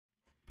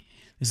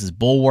This is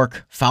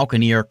Bulwark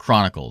Falconeer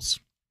Chronicles.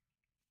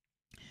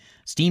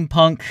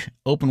 Steampunk,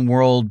 open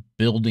world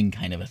building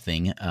kind of a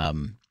thing.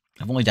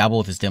 I've only dabbled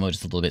with this demo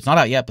just a little bit. It's not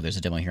out yet, but there's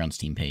a demo here on the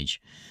Steam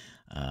page.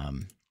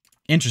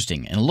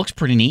 Interesting, and it looks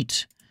pretty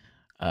neat.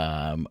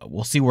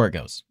 We'll see where it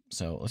goes.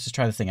 So let's just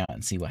try this thing out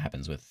and see what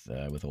happens with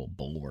old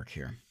Bulwark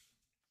here.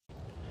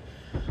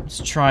 Let's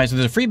try. So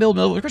there's a free build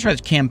mode. We're gonna try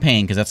this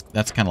campaign because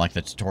that's kind of like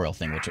the tutorial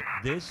thing, which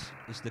this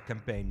is the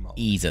campaign mode.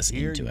 Ease us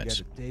Here into you it. get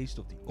a taste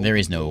of the There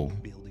is no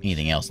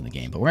anything else in the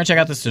game, but we're gonna check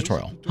out this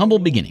tutorial. Humble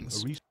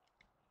beginnings.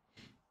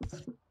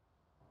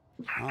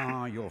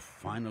 Ah, you're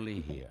finally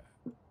here.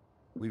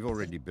 We've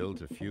already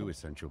built a few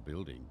essential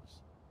buildings.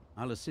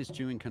 I'll assist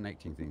you in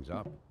connecting things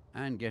up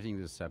and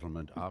getting the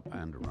settlement up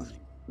and running.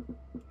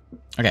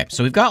 Okay,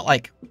 so we've got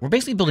we're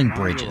basically building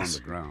While you're on bridges.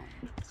 the ground,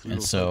 And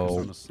you'll so-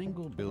 focus on a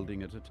single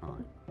building at a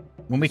time.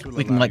 When This will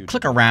we can allow you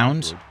click to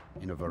around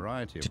build in a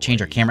variety of to change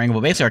our ways camera angle,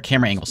 but basically our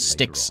camera angle later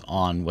sticks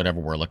on. on whatever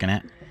we're looking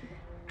at.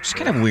 Which is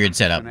kind of a weird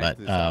setup, Connect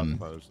but this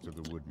outpost to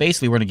the wood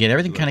basically we're gonna get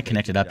everything mill kind of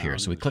connected up located here.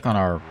 So down we in click the on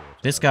shallow our water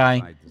this guy,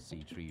 beside the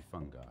sea tree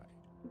fungi.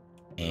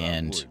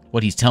 and wood,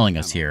 what he's telling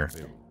us cannot here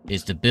build.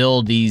 is to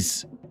build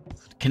these,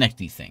 connect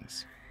these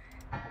things.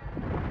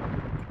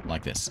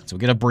 Like this. So we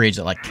get a bridge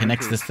that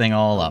connects this thing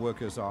all Our up.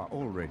 workers are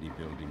already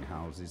building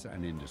houses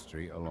and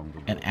industry along the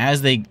And wood.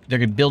 as they're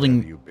Wherever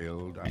building, you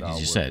build and as our you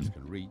workers said,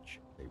 can reach,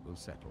 they will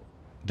settle.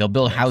 they'll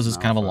build Let's houses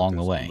now kind of along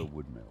the focus on way,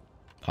 wood mill.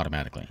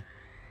 automatically.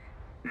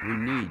 We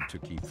need to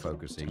keep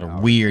focusing. Sort of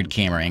our weird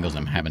attention camera on angles. the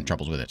I'm wood having mill.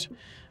 troubles with it.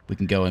 We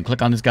can go and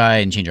click on this guy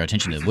and change our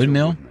attention to This the is wood a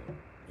mill.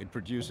 It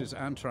produces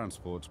and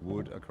transports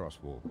wood across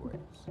walkways.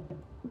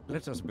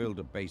 Let us build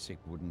a basic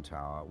wooden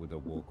tower with a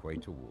walkway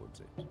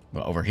towards it.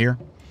 Well, over here.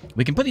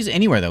 We can put these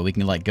anywhere, though. We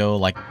can, go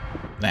like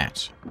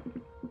that.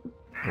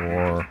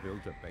 Or,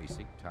 Build a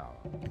basic tower.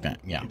 okay,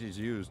 yeah. It is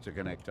used to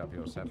connect up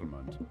your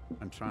settlement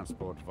and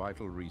transport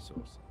vital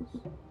resources.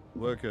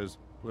 Workers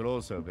will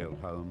also build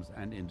homes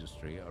and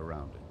industry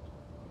around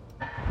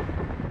it.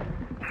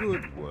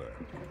 Good work.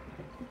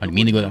 I didn't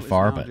mean to go that The wood mill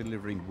far, is now but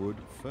delivering wood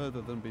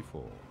further than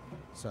before,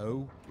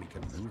 so we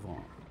can move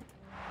on.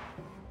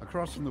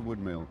 Across from the wood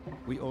mill,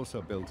 we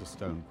also built a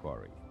stone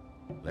quarry.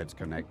 Let's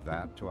connect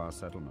that to our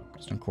settlement.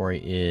 stone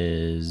quarry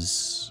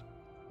is...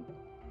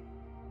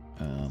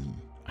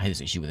 I had this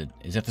issue with it.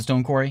 Is that the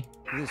stone quarry?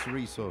 This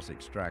resource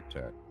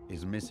extractor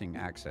is missing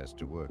access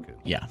to workers.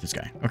 Yeah, this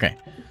guy. Okay.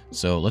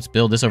 So let's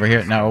build this over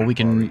here. Now we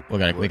can... We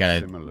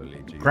gotta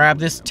grab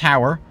this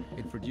tower.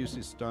 It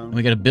produces stone. And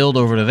we gotta build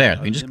over to there.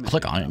 We can just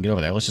click on it and get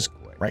over there. Let's just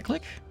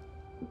right-click.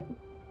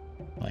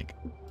 Like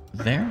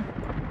there.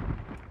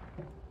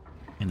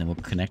 And then we'll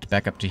connect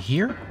back up to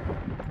here.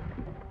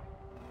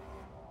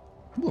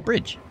 Ooh, a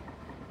bridge.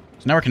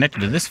 So now we're connected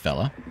to this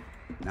fella.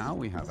 Now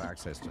we have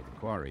access to the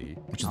quarry.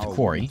 Which is the our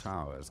quarry. wooden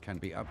towers can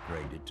be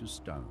upgraded to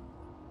stone.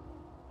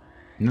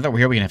 Now that we're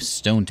here, we can have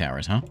stone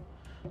towers, huh?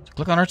 So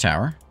click on our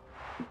tower.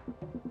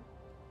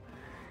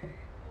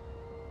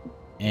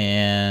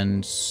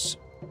 And...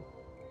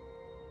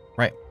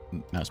 right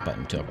mouse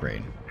button to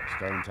upgrade.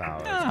 Stone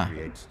towers Ah.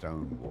 create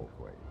stone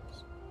walkways.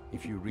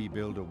 If you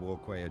rebuild a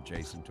walkway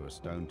adjacent to a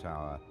stone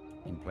tower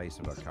in place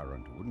of a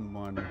current wooden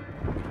one, it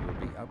will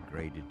be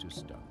upgraded to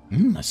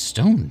stone. A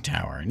stone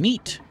tower.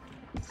 Neat.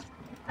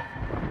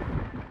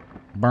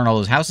 Burn all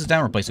those houses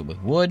down, replace it with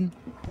wood.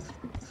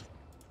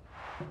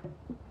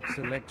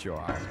 Select your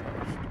outpost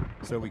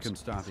so we can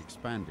start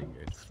expanding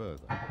it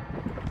further.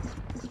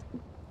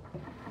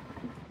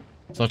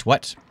 Select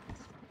what?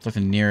 Select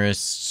the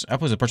nearest...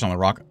 outpost is a person on the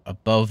rock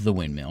above the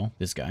windmill.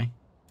 This guy.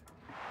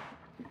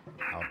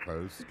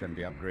 Outposts can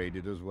be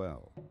upgraded as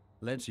well.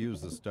 Let's use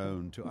the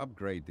stone to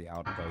upgrade the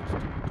outpost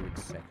to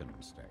its second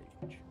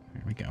stage.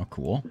 There we go.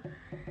 Cool.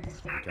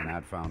 We can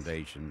add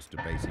foundations to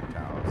basic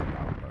towers and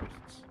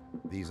outposts.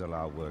 These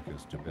allow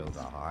workers to build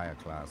a higher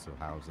class of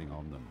housing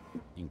on them,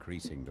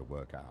 increasing the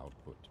worker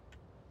output.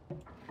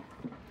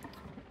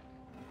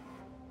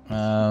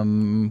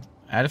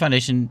 Add a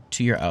foundation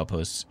to your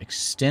outposts.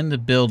 Extend the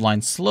build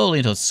line slowly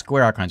until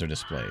square outlines are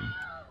displayed.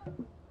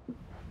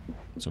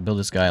 So build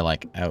this guy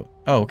out.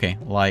 Oh, okay.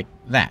 Like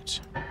that.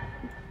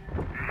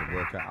 The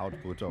worker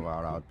output of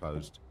our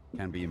outpost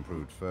can be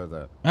improved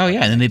further. Oh,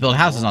 yeah. And then they build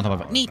houses More on top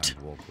of it. towers Neat.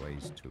 and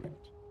walkways to it.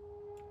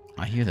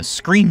 I hear the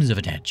screams of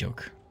a dad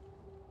joke.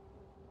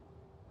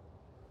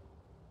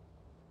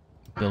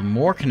 Build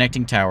more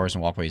connecting towers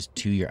and walkways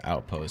to your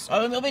outposts.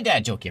 Oh, there'll be a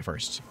dad joke here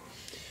first.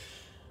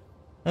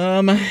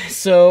 Let's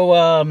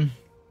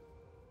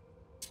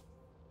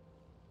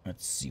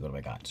see, what have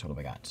I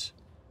got?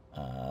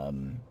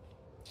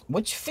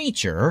 Which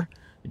feature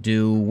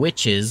do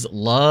witches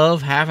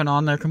love having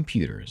on their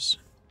computers?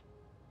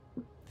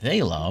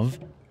 They love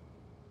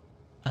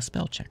a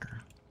spell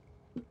checker.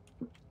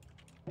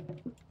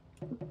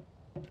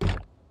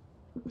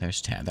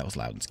 There's Tab. That was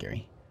loud and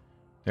scary.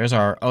 There's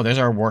our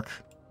work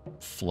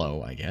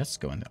flow, I guess.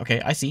 Going. Okay,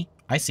 I see.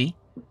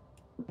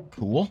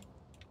 Cool.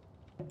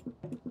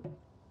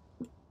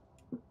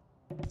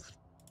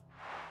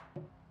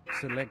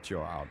 Select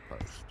your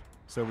outpost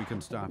so we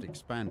can start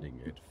expanding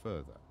it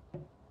further.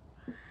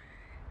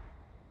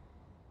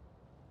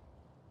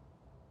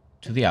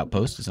 to the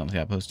outpost. It's not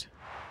the outpost.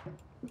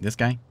 This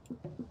guy.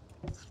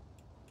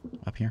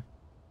 Up here.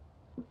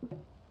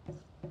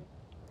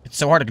 It's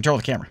so hard to control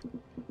the camera.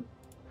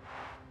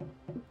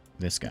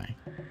 This guy.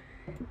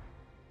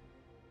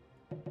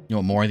 You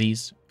want more of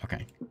these?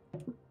 Okay.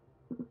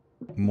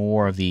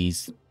 More of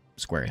these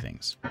square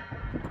things.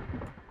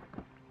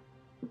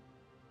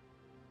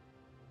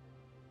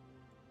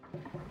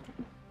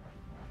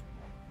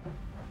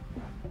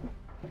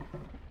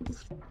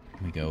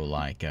 We go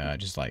like,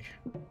 just like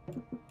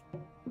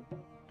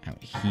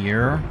out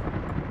here.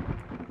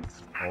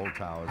 All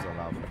towers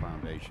allow for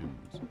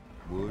foundations,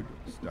 wood,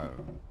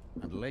 stone,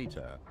 and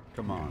later,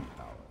 command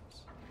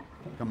towers.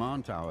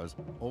 Command towers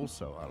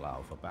also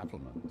allow for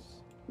battlements.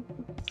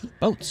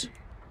 Boats.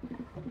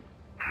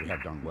 We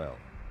have done well.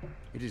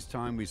 It is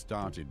time we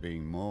started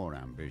being more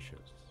ambitious.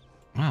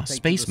 Wow, Take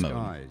space to the mode.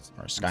 skies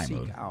Or and sky seek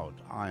mode. out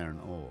iron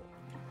ore.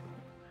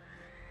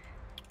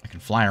 I can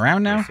fly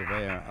around now. The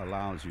surveyor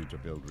allows you to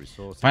build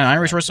resources. Find an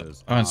iron resource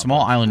factors, on a small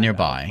harbors, island and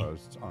nearby.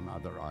 outposts on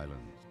other islands.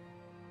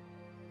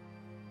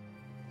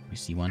 We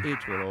see one. It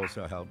will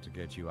also help to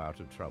get you out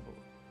of trouble,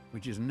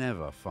 which is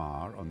never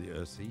far on the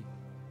Ursee.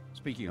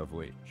 Speaking of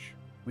which,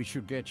 we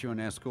should get you an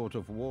escort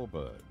of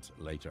warbirds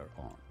later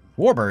on.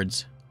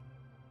 Warbirds.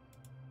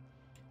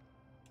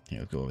 Here,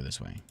 let's go over this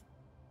way.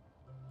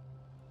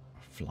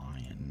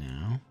 Flying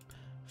now.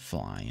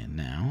 Flying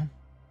now.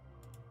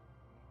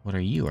 What are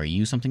you? Are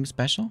you something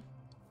special?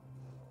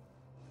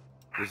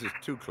 This is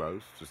too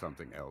close to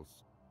something else.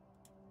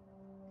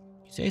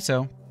 You say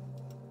so.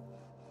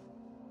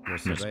 Your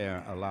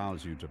surveyor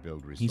allows you to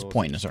build resources. He's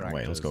pointing a certain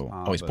way. Let's go.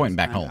 extractors, Oh, he's pointing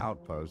back harbors, home. and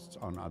outposts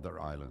on other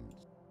islands.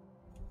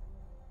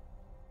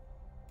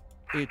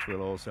 It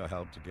will also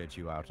help to get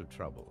you out of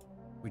trouble,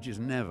 which is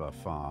never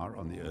far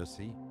on the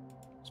Ursee.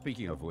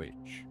 Speaking of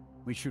which,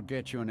 we should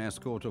get you an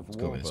escort of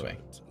go this way.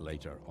 warbirds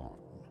later on.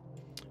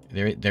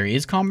 There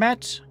is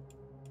combat?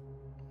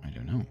 I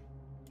don't know.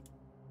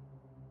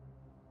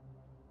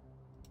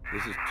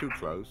 This is too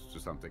close to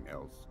something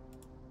else.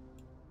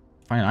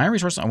 Find an iron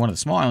resource on one of the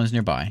small islands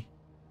nearby.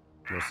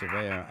 Your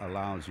surveyor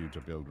allows you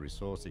to build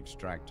resource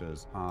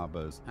extractors,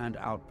 harbors, and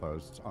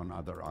outposts on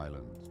other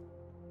islands.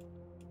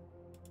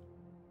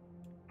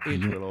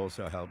 It will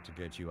also help to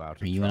get you out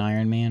of Are you an trouble,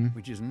 Iron Man?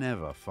 which is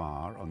never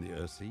far on the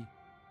Ursee.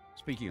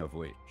 Speaking of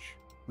which,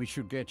 we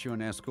should get you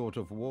an escort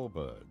of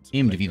warbirds.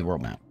 Aim to view the later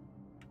world on. map.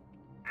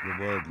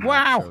 The world map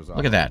Wow! shows our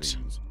Look at that.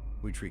 holdings,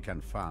 which we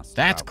can fast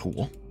That's travel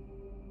cool. to.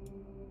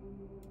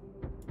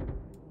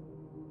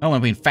 Oh,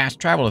 and we can fast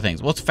travel to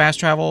things. Well, let's fast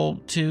travel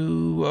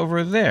to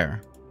over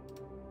there.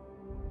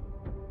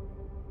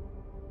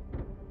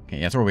 Okay,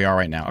 that's where we are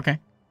right now. Okay.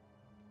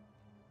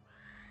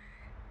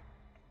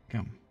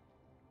 Go.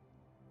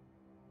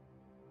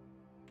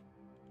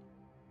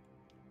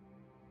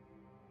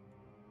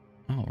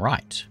 All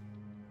right.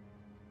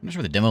 I'm not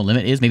sure what the demo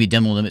limit is. Maybe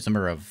demo limit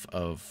number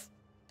of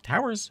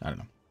towers? I don't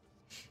know.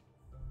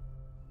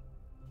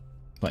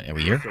 What, are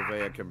we The here?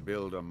 surveyor can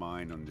build a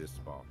mine on this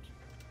spot.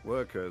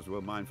 Workers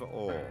will mine for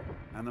ore,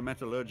 and the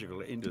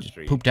metallurgical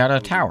industry pooped out a will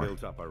be tower.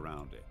 built up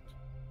around it.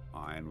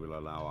 Iron will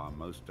allow our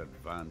most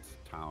advanced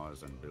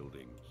towers and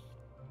buildings.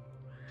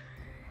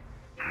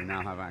 We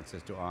now have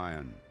access to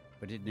iron,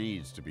 but it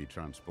needs to be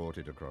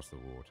transported across the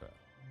water.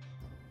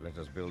 Let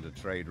us build a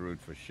trade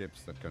route for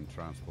ships that can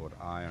transport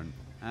iron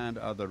and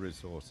other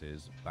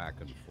resources back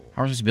and forth.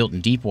 Harbors is built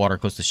in deep water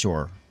close to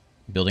shore.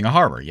 Building a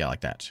harbor. Yeah,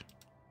 like that.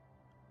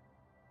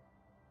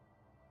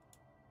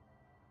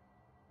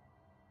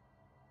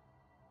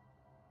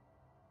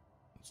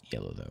 It's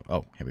yellow, though.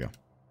 Oh, here we go.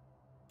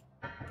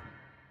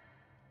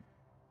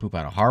 Poop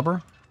out a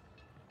harbor.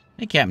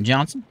 Hey, Captain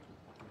Johnson.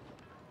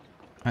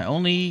 I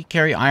only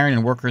carry iron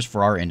and workers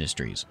for our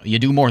industries. You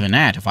do more than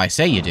that, if I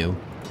say you do.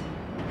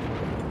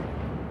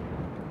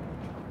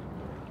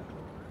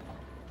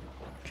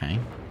 Okay.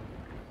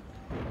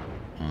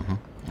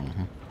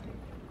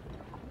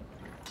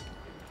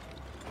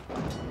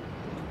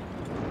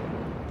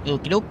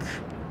 Okie doke.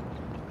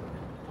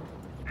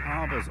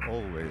 Harbors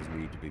always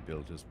need to be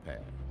built as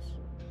pairs.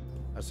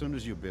 As soon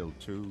as you build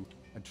two,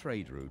 a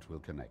trade route will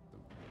connect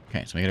them.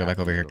 Okay, so we gotta go back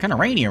over here. Kind of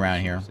rainy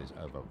around here. Resources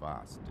over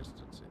vast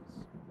distances.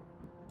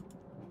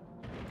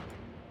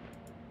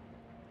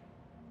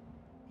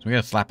 So we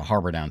gotta slap a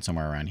harbor down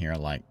somewhere around here,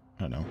 like,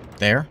 I don't know,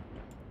 there?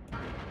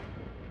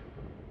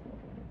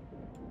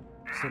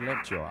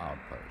 Select your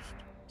outpost,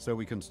 so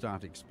we can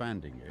start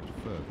expanding it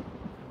further.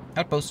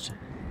 Outpost.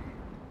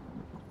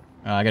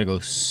 I gotta go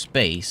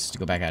space to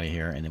go back out of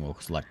here, and then we'll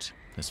select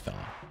this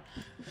fella.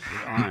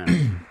 With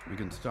iron, we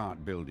can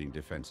start building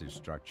defensive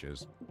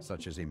structures,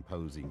 such as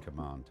imposing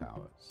command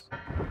towers.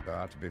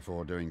 But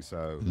before doing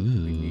so, we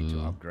need to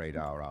upgrade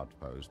our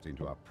outpost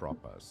into a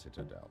proper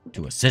citadel.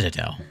 To a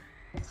citadel.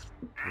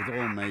 With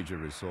all major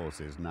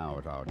resources now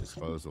at our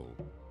disposal,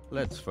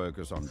 let's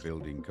focus on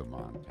building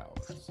command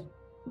towers.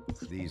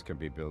 These can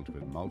be built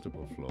with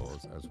multiple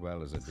floors as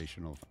well as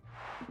additional...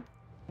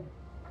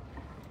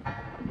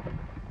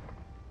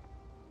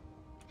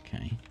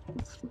 Okay.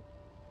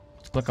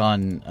 Let's click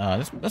on,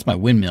 that's my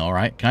windmill,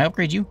 right? Can I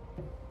upgrade you?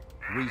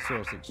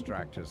 Resource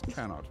extractors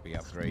cannot be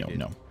upgraded.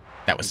 No.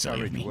 That was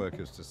silly of Encourage me.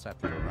 workers to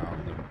settle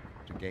around them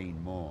to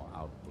gain more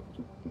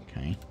output.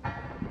 Okay.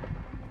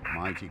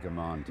 Mighty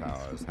command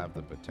towers have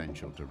the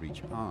potential to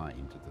reach high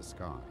into the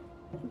sky,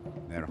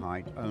 their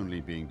height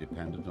only being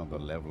dependent on the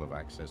level of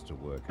access to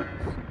workers.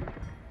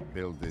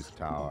 Build this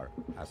tower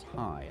as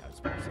high as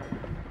possible.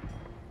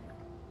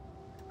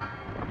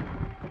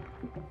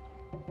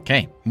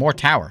 Okay, more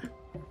tower.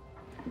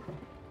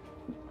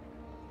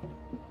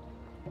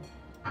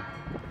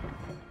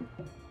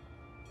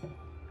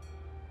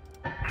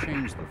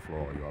 Change the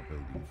floor you are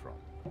building from.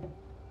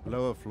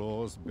 Lower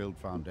floors build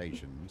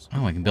foundations.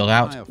 Oh, I can build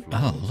out. Higher floors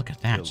Oh, look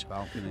at that. build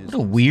balconies What a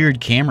and weird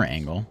camera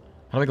angle.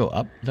 How do I go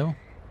up, though?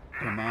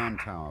 Command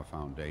tower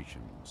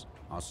foundations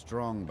are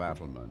strong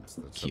battlements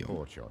that Cute.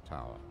 support your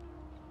tower.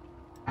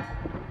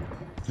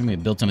 Let me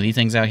build some of these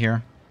things out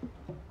here.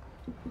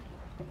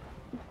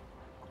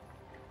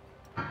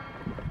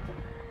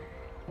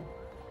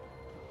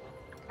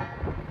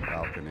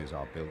 Balconies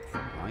are built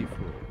from high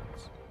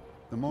floors.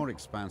 The more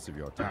expansive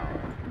your tower,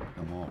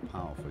 the more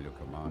powerful your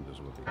commanders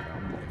will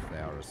become if they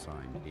are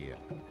assigned here.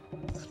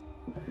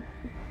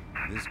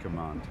 This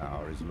command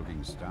tower is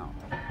looking stout.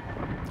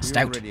 We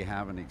already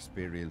have an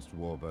experienced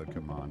warbird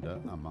commander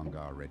among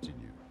our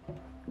retinue.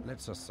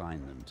 Let's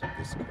assign them to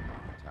this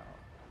command tower.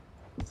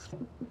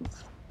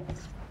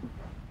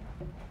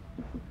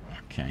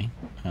 Okay.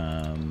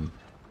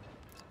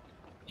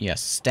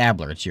 Yes,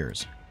 Stabler, it's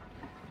yours.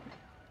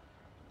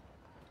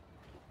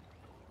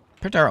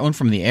 Protect our own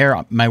from the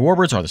air. My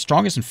warbirds are the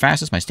strongest and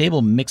fastest. My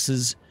stable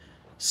mixes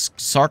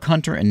Sark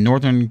Hunter and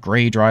Northern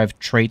Grey Drive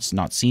traits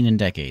not seen in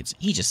decades.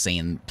 He's just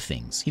saying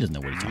things. He doesn't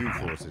know what he's talking New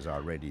about. forces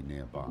are ready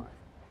nearby.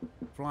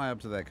 Fly up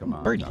to their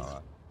command Birdie.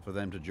 tower for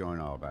them to join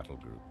our battle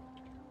group.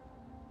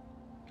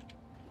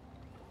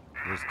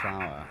 This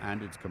tower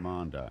and its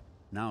commander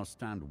now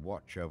stand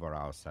watch over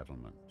our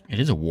settlement. It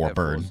is a Their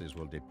warbird. forces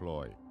will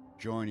deploy,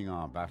 joining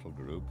our battle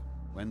group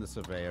when the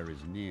surveyor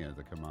is near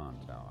the command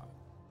tower.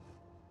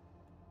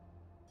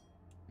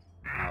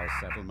 Our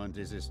settlement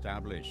is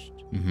established.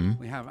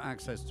 We have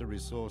access to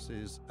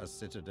resources, a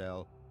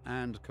citadel,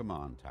 and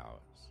command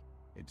towers.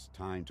 It's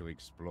time to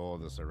explore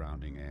the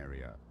surrounding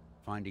area,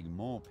 finding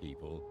more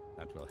people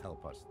that will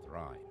help us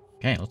thrive.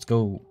 Okay, let's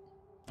go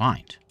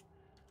find.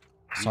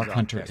 These Sark are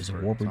Hunter is a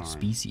desperate warbird times,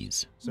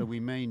 species. so we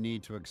may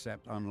need to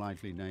accept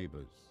unlikely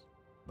neighbors.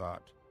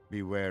 But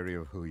be wary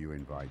of who you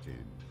invite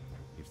in.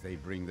 If they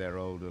bring their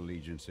old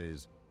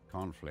allegiances,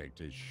 conflict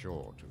is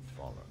sure to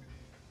follow.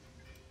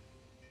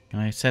 Can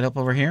I set up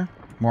over here?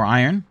 More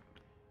iron?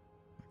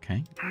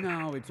 Okay.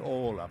 Now it's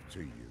all up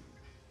to you.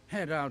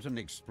 Head out and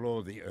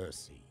explore the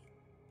Ursee.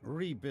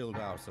 Rebuild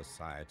our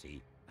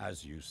society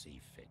as you see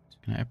fit.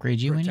 Can I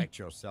upgrade you any? Protect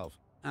yourself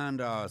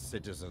and our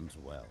citizens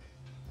well.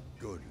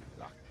 Good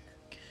luck.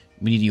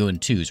 We need to go in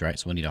twos, right?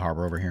 So we need a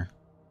harbor over here.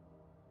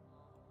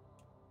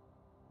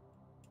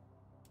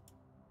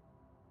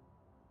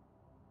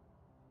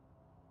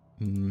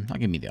 I'll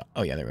give me the...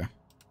 Oh, yeah, there we go.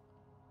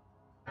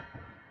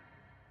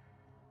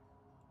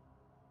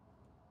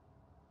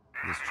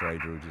 This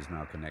trade route is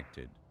now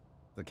connected.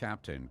 The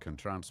captain can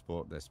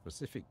transport their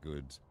specific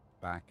goods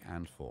back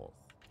and forth.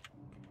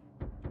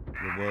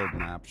 The world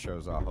map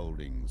shows our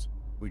holdings,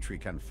 which we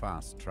can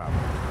fast travel.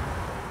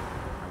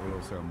 I will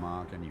also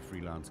mark any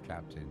freelance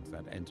captains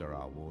that enter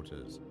our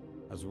waters,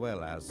 as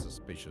well as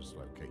suspicious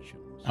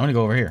locations. I'm going to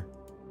go over here.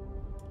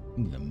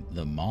 Ooh,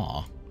 the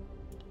maw.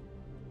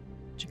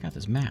 Check out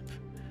this map.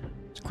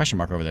 There's a question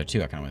mark over there,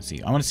 too. I kind of want to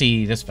see. I want to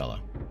see this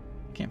fella.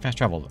 I can't fast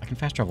travel. I can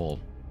fast travel...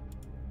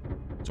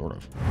 Sort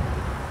of.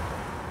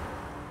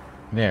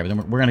 There, but then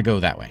we're going to go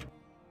that way.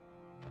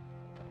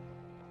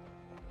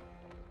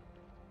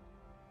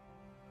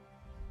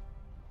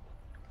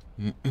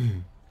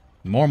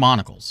 More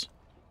monocles.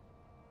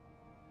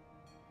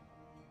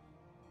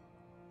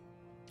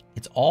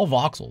 It's all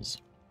voxels.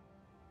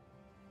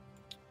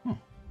 Huh.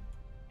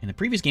 In the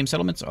previous game,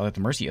 settlements are at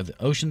the mercy of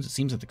the oceans. It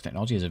seems that the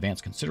technology has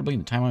advanced considerably in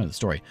the timeline of the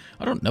story.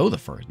 I don't know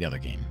the other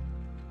game.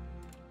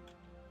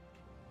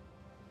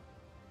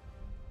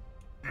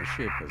 A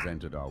ship has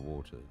entered our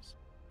waters.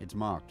 It's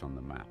marked on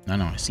the map.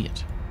 No, I see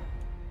it.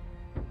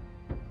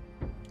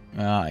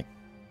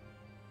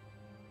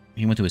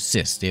 He went to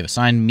assist. They have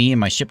assigned me and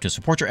my ship to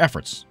support your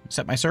efforts.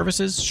 Accept my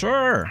services?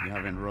 Sure. You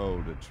have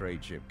enrolled a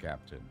trade ship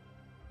captain.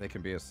 They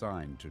can be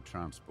assigned to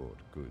transport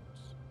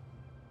goods.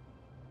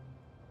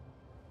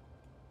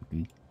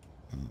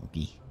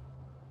 Okay.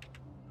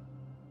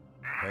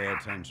 Pay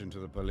attention to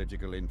the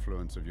political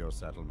influence of your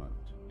settlement.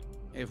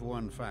 If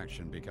one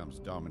faction becomes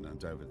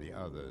dominant over the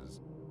others,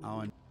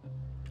 our...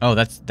 Oh,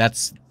 that's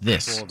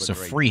this. Before the So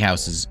Great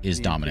Freehouse War, is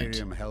the dominant.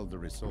 Imperium held the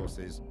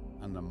resources,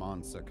 and the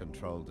Mansa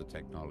controlled the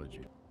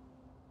technology.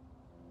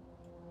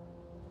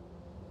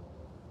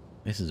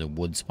 This is a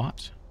wood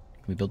spot.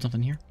 Can we build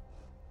something here?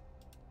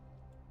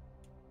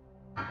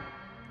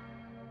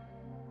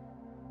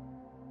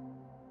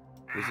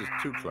 This is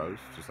too close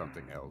to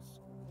something else.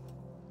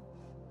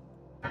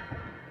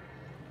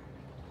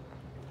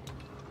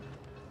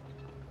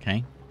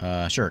 Okay.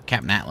 Sure.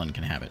 Captain Atlan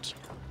can have it.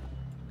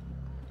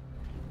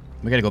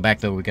 We gotta go back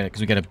though. Because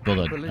we gotta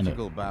build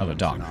Political another balance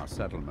dock. in our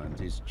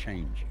settlement is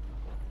changing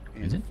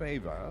Is in it?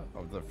 favor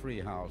of the free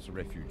house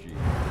refugees.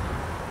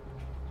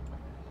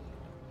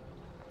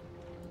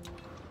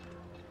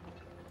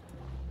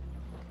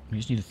 We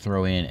just need to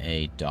throw in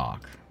a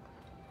dock.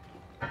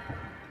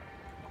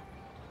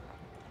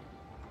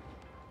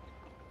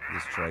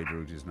 This trade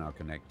route is now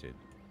connected.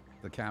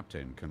 The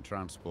captain can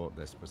transport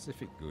their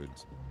specific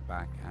goods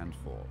back and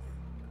forth.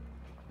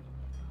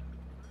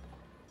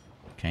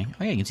 Okay.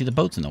 Oh yeah, you can see the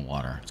boats in the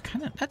water. It's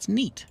that's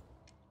neat.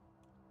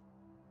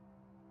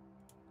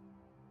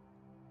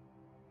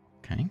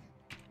 Okay.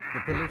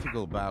 The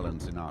political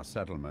balance in our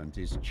settlement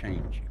is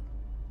changing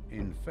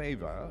in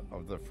favor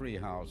of the free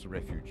house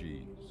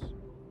refugees.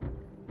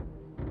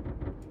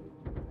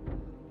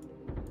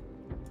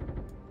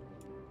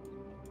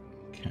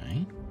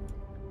 Okay.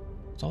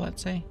 What's all that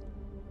say?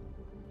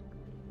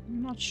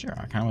 I'm not sure.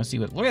 I kind of want to see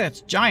what... Look at that,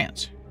 it's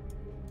giant!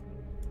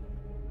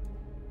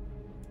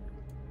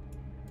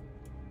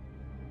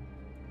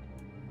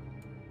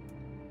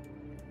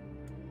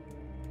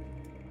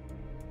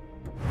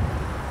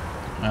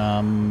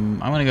 I'm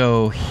gonna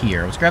go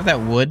here. Let's grab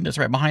that wood that's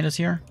right behind us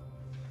here.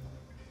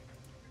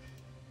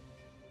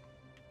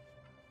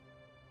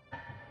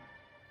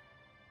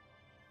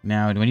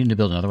 Now, do I need to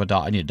build another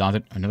dock? I need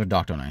another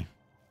dock, don't I?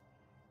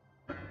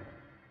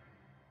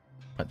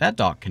 But that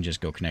dock can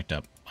just go connect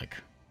up, like,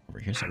 over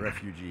here A somewhere.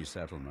 refugee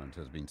settlement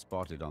has been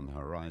spotted on the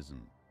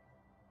horizon.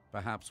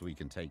 Perhaps we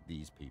can take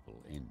these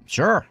people in.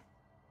 Sure.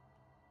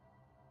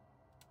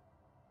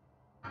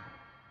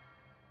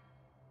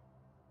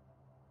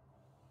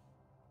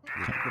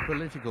 The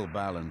political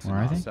balance Where in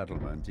are our they?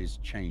 settlement is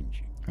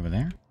changing. Over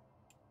there?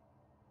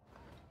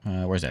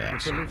 Where's that The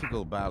at?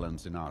 political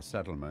balance in our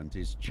settlement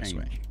is This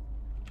way. changing.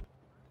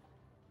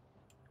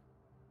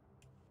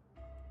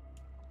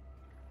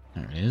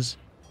 There it is.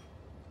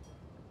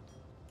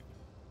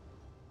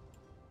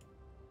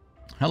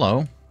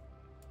 Hello.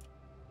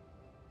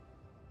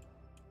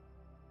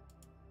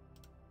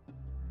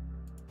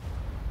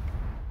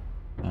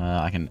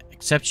 I can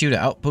accept you to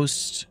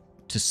outpost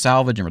to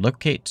salvage and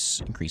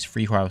relocate. Increase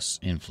free house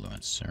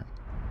influence, sir.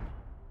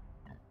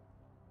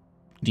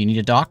 Do you need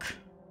a dock?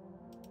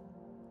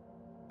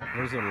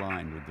 Those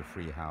aligned with the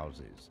free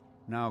houses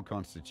now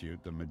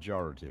constitute the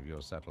majority of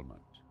your settlement.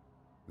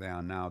 They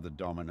are now the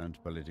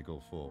dominant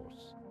political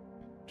force.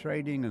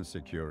 Trading and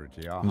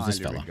security are Who's this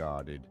highly fella?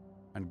 regarded,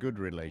 and good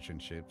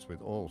relationships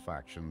with all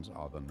factions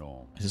are the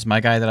norm. Is this my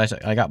guy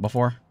that I got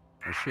before?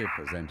 A ship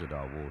has entered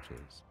our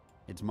waters.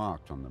 It's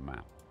marked on the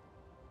map.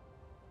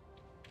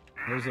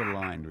 Those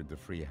aligned with the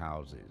free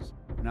houses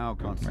now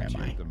Where am constitute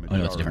I? the Oh majority.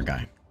 no, it's a different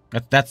guy.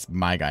 That's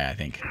my guy, I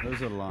think.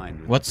 Those aligned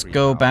with Let's the free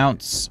go houses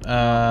bounce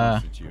now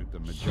constitute the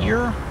majority here,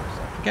 of your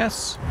settlement. I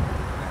guess. They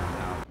are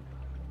now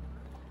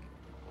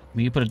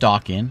We need to put a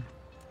dock in.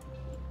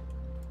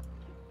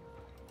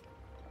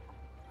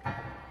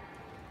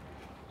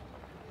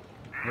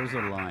 Those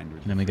aligned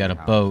with And then the we got a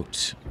free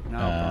boat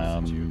Now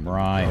constitute the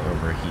right majority.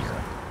 over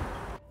here.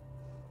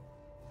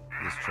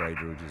 This trade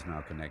route is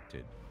now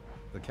connected.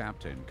 The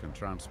captain can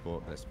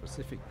transport their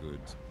specific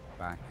goods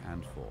back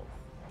and forth.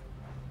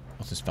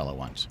 What's this fellow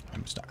want?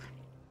 I'm stuck.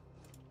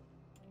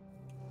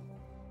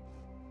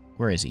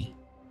 Where is he?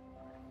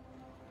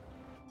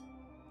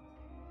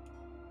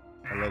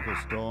 A local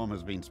storm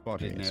has been There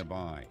spotted he is.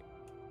 nearby.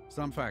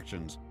 Some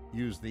factions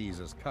use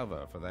these as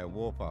cover for their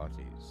war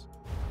parties.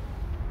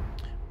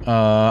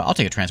 I'll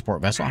take a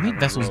transport vessel. How many Have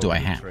a vessels do I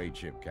roving have? Trade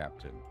ship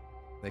captain.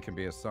 They can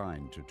be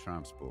assigned to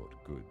transport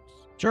goods.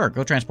 Sure,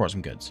 go transport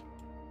some goods.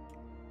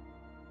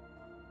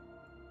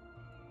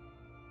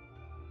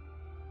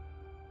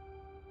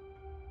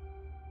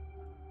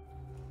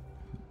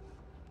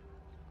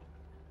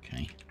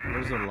 Okay.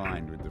 Those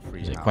aligned with the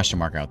free There's a houses question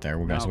mark out there.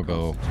 We'll now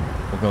go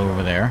constitute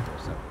over there. your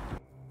settlement.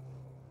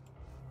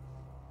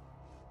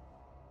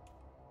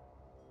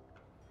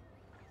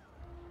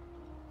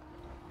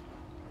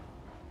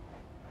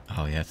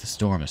 Oh yeah, it's a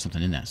storm. There's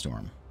something in that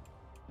storm.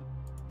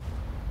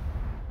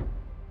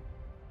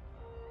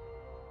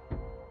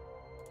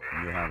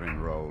 You have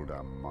enrolled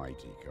a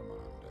mighty commander.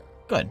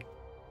 Good.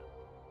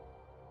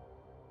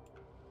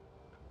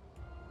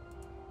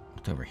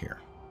 What's over here?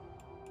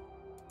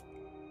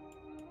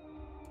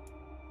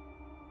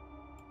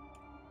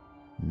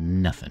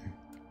 Nothing.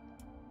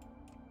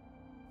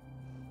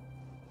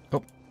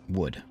 Oh,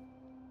 wood.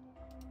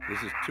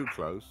 This is too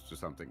close to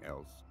something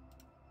else.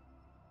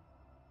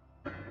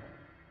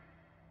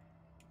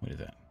 What is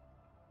that?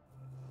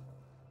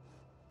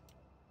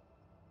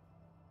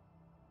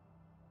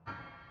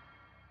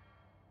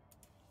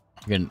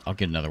 I'll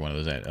get another one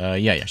of those.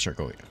 Yeah, sure,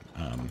 go.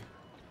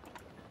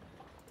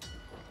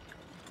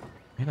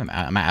 Maybe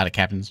am I out of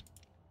captains?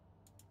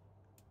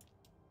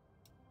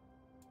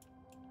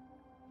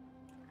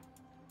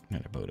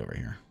 Another boat over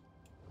here.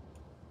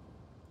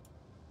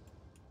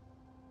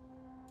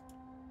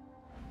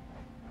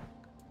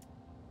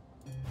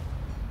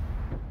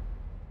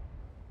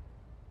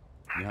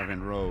 You have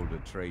enrolled a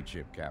trade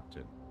ship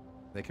captain.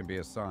 They can be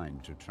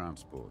assigned to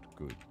transport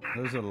goods.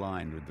 Those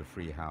aligned with the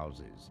free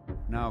houses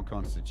now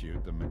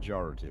constitute the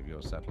majority of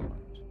your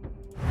settlement.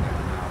 They are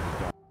now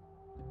the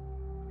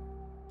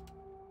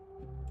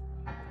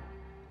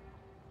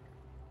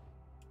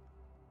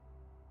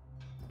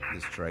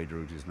This trade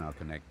route is now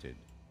connected.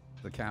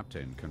 The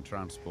captain can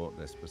transport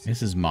their specific...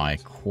 This is my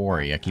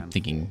quarry. I keep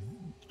thinking...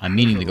 I'm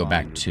meaning to go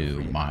back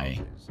to my...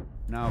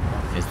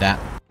 Is that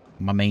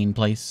my main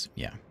place?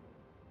 Yeah.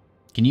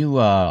 Can you,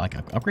 like,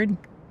 upgrade?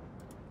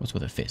 What's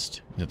with a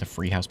fist? Is it the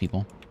free house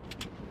people?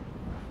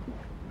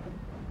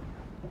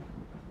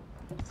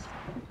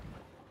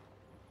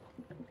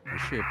 The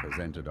ship has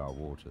entered our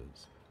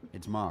waters.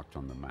 It's marked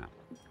on the map.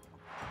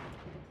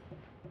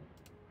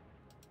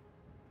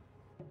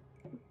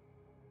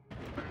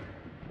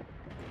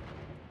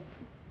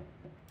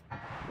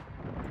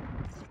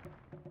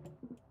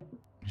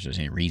 There's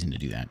any reason to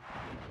do that.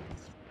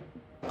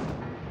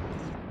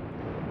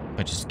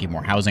 But just give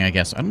more housing, I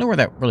guess. I don't know where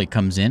that really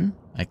comes in.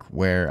 Like,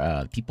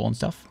 where, people and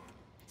stuff.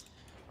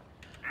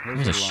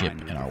 There's a ship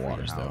in our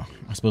waters, though.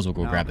 I suppose we'll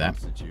go grab that.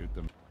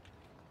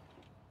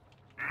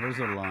 Those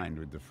are lined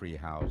with the free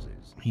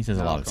houses. He says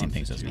a lot of the same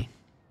things as me.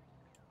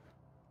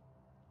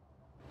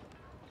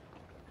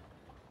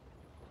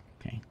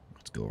 Okay,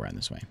 let's go around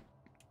this way.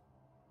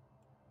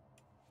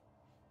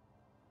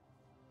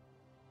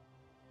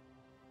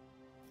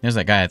 There's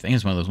that guy. I think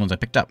it's one of those ones I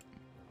picked up.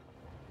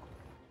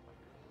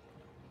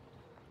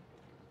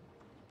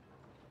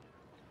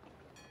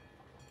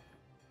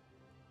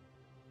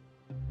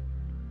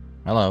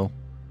 Hello.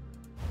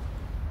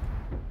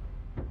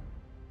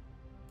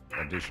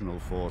 Additional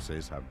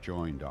forces have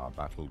joined our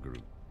battle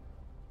group.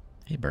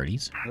 Hey,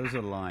 birdies. Those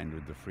aligned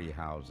with the free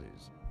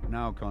houses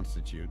now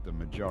constitute the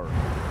majority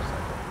of the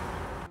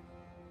settlement.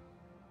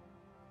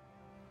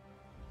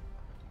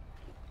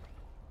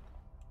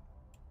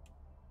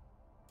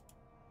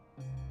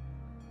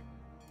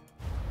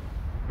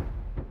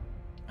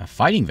 A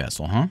fighting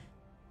vessel, huh?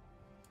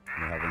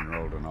 You have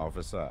enrolled an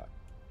officer.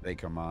 They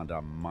command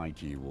a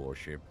mighty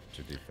warship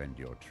to defend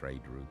your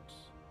trade routes.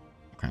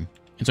 Okay.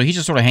 And so he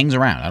just sort of hangs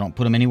around. I don't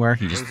put him anywhere.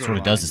 He just sort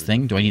of does his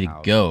thing. Do I need to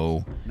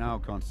go now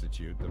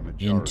constitute the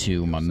majority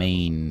into my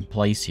main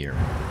place here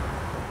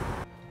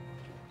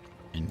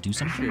and do The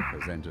something? ship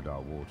has entered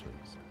our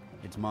waters.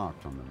 It's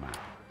marked on the map.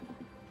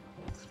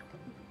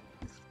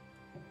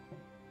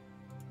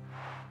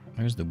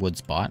 There's the wood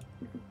spot.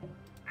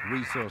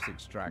 Resource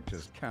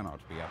extractors cannot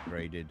be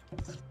upgraded.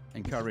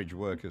 Encourage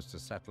workers to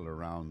settle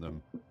around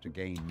them to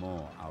gain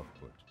more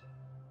output.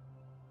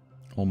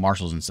 Old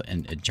Marshall's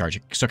in charge.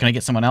 So can I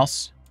get someone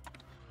else?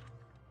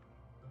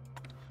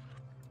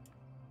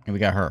 And we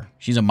got her.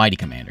 She's a mighty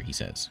commander, he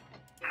says.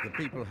 The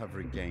people have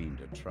regained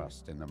a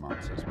trust in the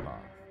Mansa's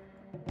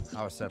path.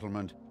 Our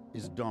settlement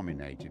is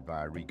dominated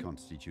by a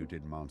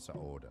reconstituted Mansa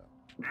order.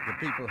 The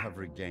people have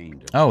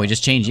regained Oh, we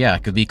just changed, yeah,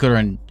 because we could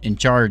have in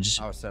charge.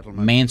 Our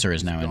settlement Manser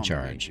is now in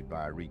charge. dominated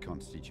by a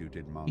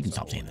reconstituted Mansa You can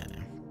stop saying order. that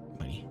now,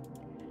 buddy.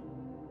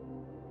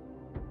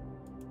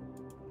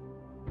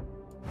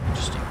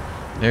 Interesting.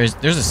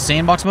 There's a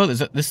sandbox mode.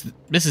 This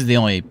is the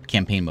only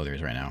campaign mode there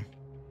is right now.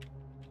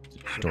 The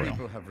Tutorial.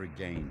 people have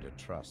regained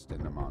a trust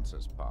in the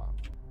Mansa's path.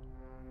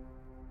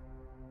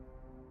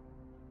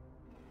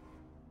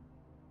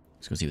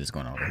 Let's go see what's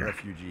going on over A here.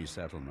 refugee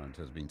settlement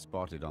has been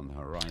spotted on the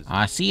horizon.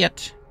 I see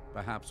it.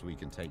 Perhaps we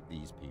can take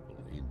these people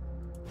in.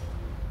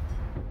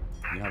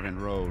 You have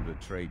enrolled a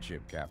trade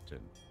ship captain.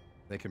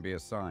 They can be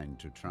assigned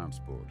to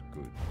transport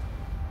goods.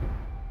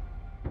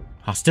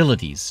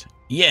 Hostilities.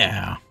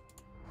 Yeah.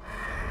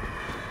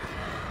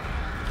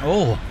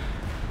 Oh.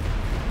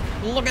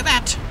 Look at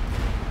that.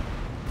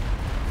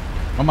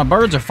 Oh, my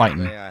birds are fighting.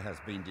 Surveyor has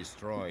been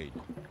destroyed.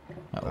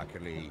 Uh-oh.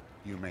 Luckily,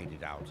 you made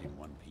it out in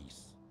one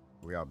piece.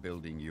 We are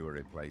building you a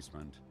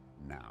replacement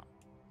now.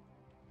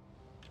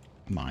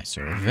 My The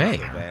surveyor.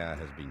 surveyor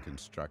has been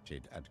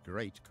constructed at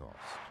great cost.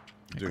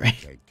 Do Great.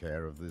 take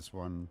care of this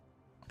one.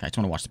 Okay, I just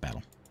want to watch the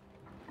battle.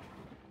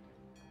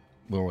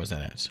 Where was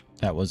that at?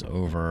 That was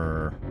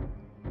over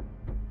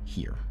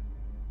here.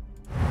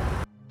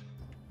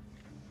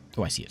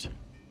 Oh, I see it.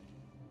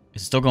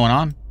 Is it still going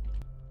on?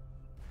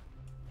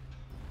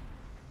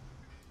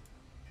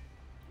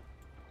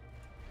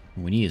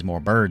 What we need is more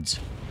birds.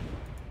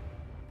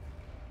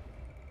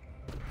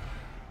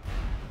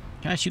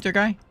 Can I shoot their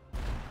guy?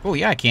 Oh,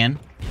 yeah, I can.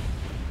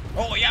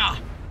 Oh, yeah!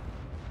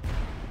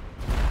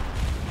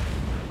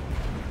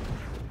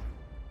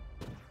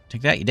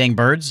 Take that, you dang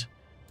birds.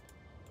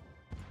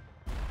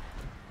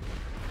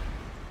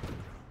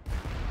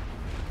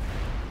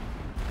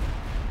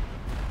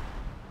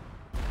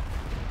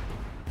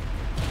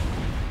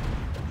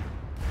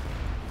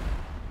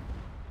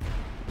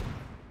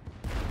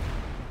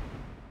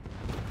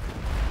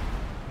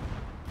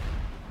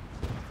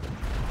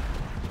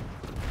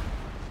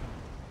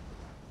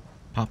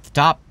 Pop the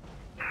top.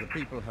 The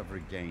people have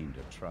regained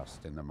a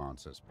trust in the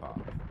Mansa's path.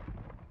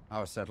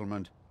 Our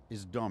settlement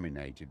is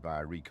dominated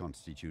by a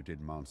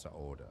reconstituted Mansa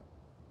order.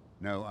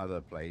 No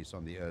other place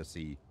on the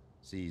Ursee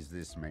sees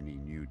this many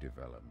new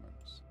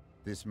developments.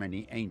 this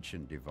many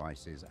ancient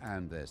devices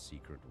and their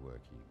secret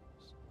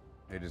workings.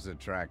 It is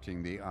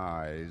attracting the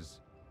eyes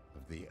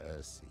of the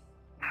Ursee.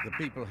 The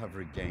people have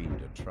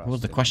regained a trust. What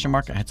was the question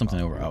mark? I had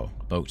something over. Oh,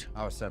 a boat.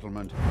 Our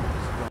settlement.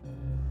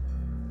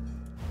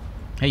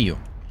 Hey, you.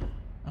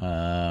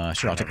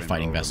 Sure, I'll take a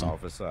fighting vessel.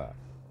 Officer.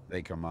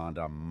 They command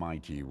a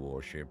mighty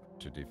warship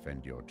to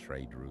defend your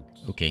trade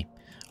routes. Okay.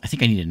 I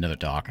think I need another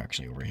dock,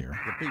 actually, over here.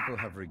 The people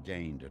have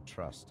regained a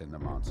trust in the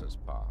Monster's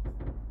path.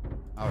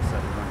 Our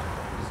settlement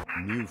is...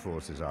 New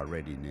forces are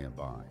ready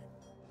nearby.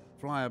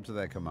 Fly up to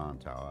their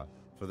command tower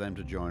for them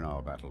to join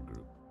our battle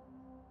group.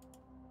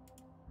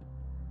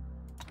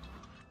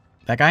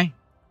 That guy?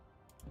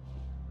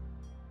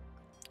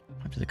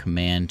 Up to the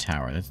command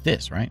tower. That's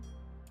this, right?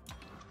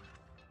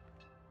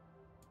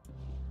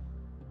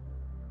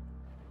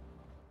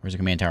 Where's the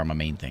command tower on my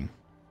main thing?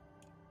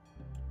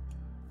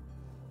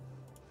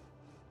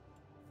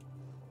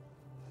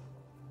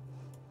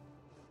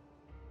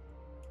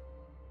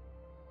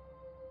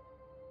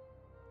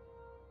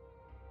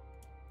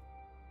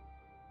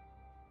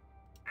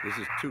 This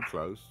is too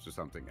close to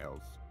something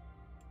else.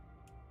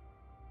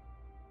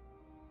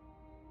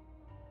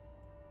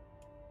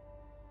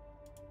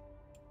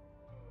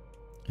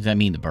 Does that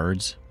mean the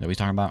birds that we're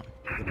talking about?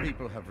 The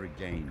people have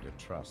regained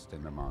a trust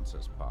in the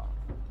Monster's path.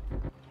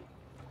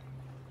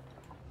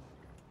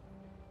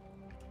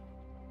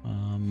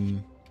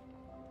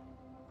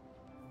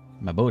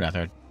 My boat out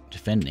there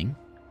defending.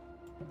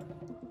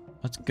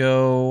 Let's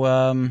go,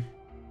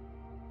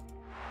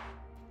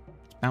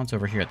 bounce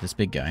over here at this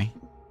big guy.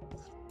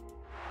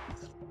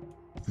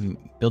 And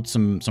build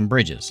some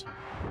bridges.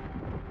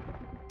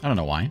 I don't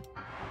know why,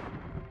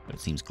 but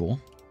it seems cool.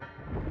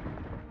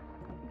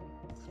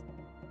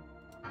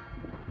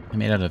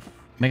 Make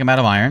them out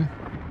of iron.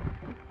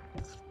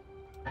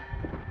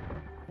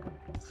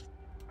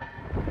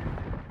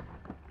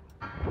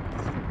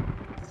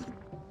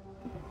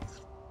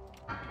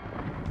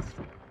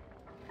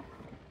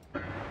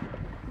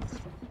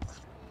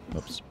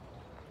 Oops.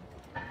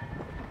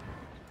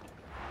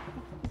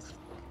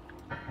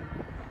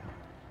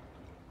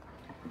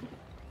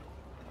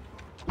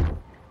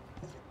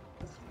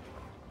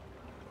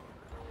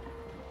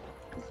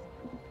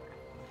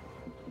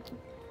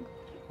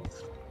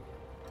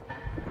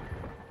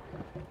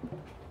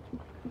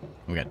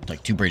 We got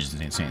like 2 bridges in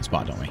the same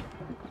spot, don't we?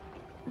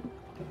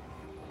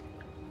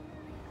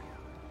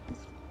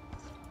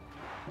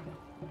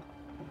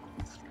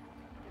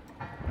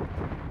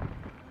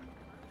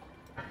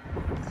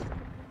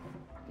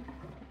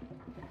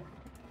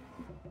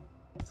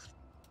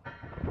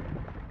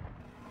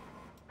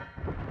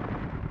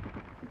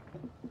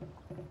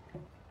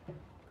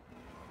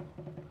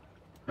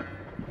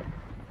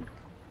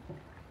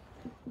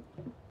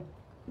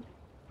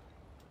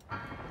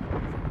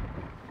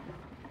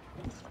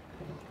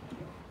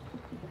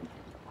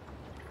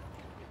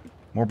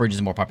 More bridges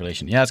and more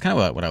population. Yeah, that's kind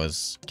of what I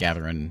was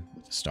gathering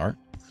at the start.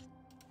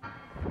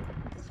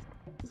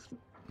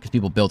 Because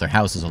people build their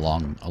houses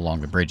along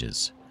the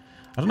bridges.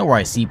 I don't know where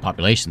I see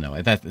population, though.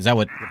 Is that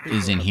what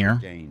is in here?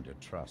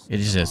 It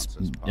just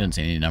doesn't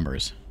say any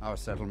numbers. Our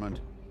settlement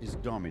is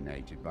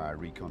dominated by a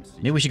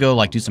reconstitution. Maybe we should go,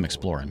 like, do some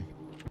exploring.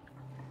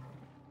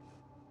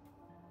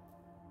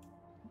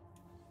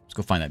 Let's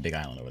go find that big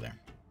island over there.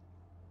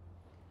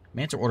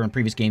 Mancer Order in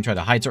previous game tried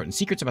to hide certain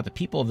secrets about the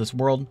people of this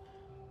world.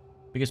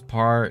 Biggest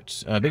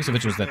of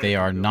which was that they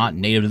are not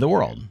native to the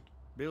world.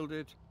 Build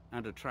it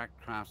and attract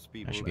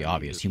craftspeople. That should be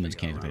obvious. Humans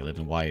can't even live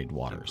in wide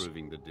waters.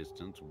 Improving the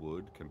distance,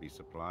 wood can be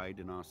supplied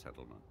in our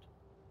settlement.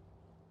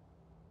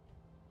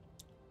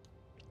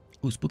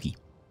 Ooh, spooky.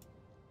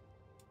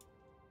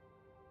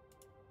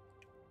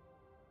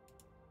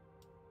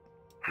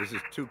 This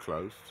is too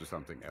close to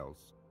something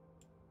else.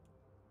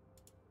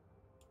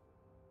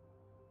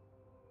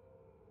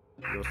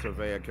 Your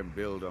surveyor can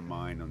build a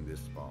mine on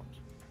this spot.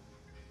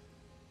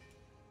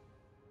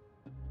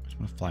 I just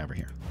want to fly over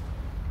here.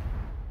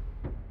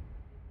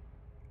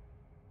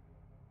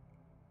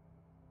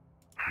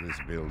 This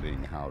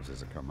building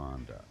houses a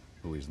commander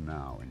who is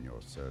now in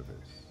your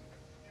service.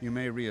 You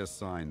may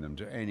reassign them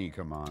to any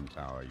command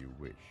tower you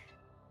wish.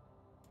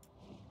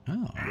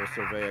 Oh. Your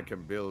surveyor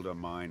can build a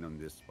mine on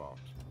this spot.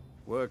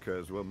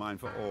 Workers will mine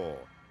for ore,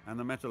 and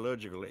the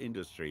metallurgical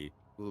industry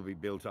will be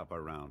built up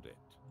around it.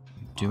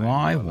 Do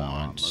I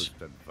want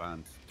most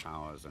advanced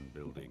towers and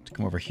buildings to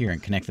come over here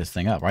and connect this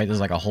thing up, right? This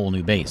is like a whole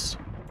new base.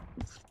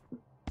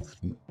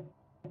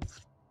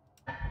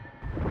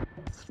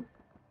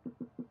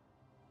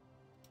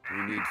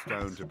 We need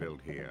stone to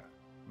build here.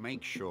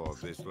 Make sure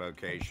this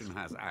location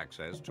has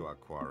access to a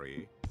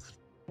quarry.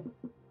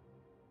 It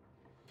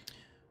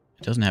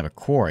doesn't have a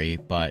quarry,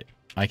 but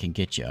I can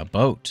get you a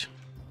boat.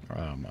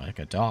 Like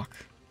a dock,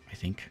 I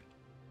think.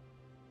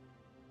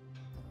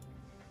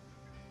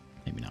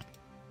 Maybe not.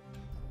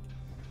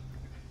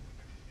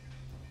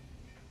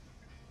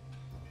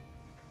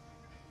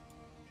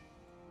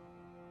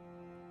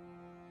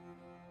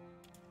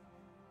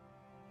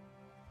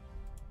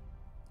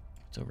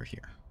 It's over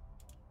here.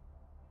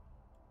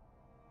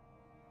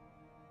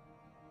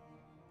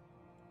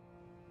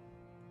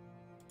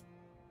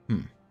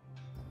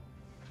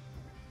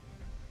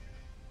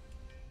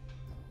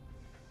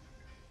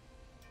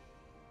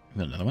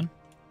 Build another one.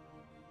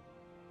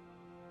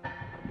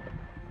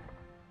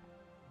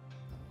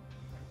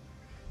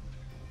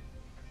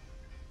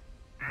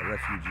 A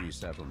refugee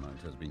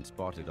settlement has been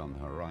spotted on the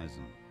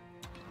horizon.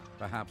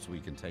 Perhaps we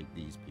can take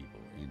these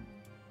people in.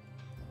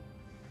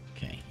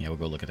 Okay, yeah, we'll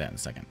go look at that in a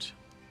second.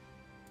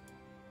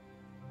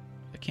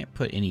 I can't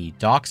put any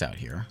docks out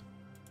here.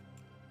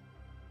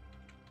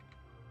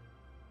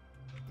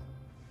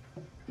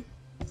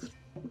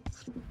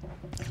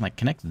 I can, like,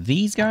 connect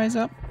these guys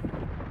up?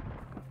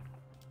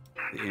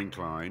 The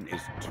incline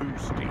is too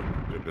steep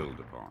to build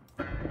upon.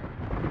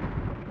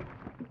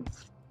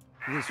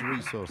 This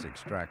resource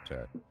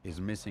extractor is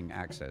missing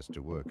access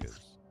to workers.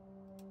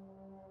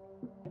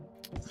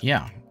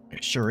 Yeah,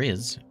 it sure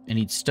is. It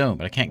needs stone,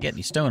 but I can't get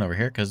any stone over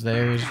here because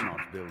there's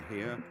Cannot build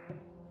here.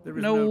 There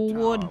is no no tower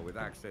wood. with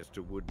access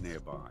to wood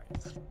nearby.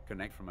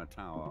 Connect from a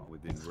tower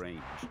within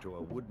range to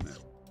a wood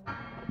mill. I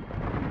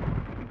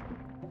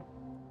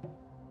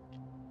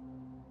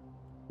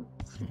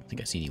don't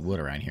think I see any wood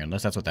around here,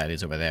 unless that's what that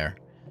is over there.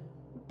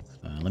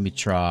 Let me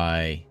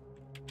try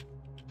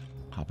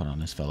hopping on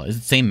this fella. Is it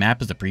the same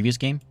map as the previous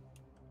game?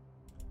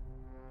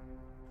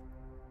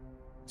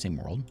 Same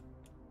world?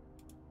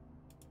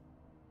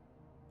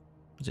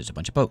 It's just a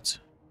bunch of boats.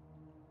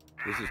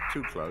 This is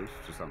too close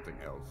to something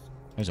else.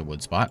 There's a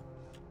wood spot.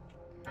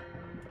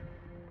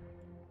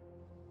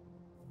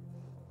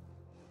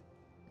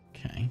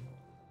 Okay.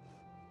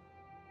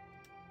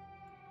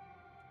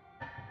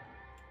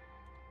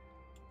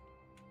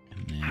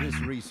 And then... This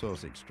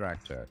resource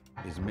extractor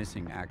is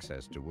missing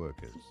access to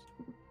workers.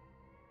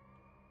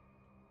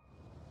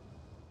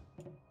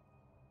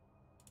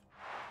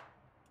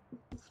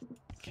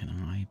 Can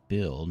I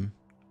build?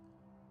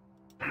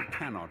 You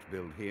cannot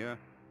build here.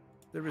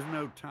 There is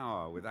no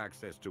tower with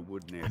access to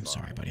wood nearby. I'm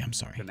sorry, buddy. I'm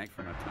sorry. Connect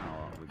from a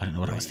tower I don't know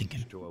what I was range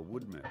thinking. to a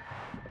wood mill.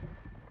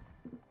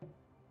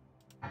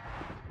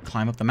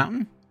 Climb up the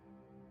mountain?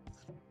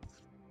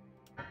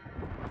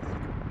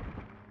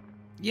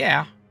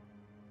 Yeah.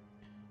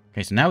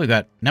 Okay, so now we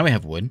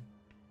have wood.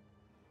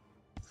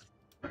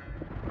 So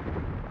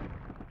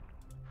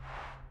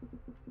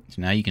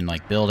now you can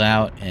like build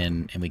out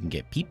and we can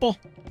get people.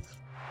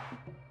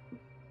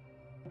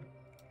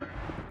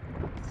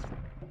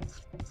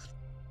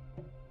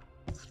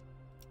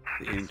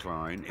 The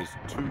incline is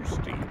too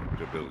steep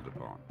to build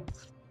upon.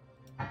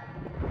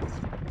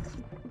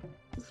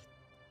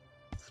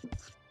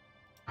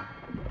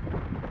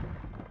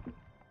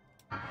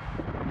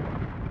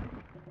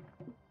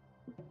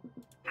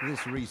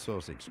 This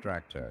resource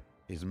extractor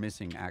is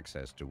missing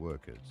access to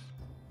workers.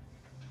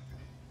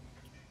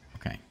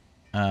 Okay.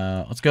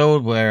 Let's go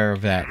where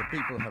that The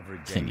people have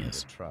thing regained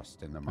is. the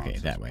trust in the Okay,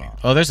 monster's that way. path.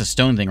 Oh, there's a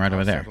stone thing right Our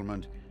over there.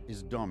 settlement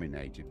is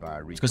dominated by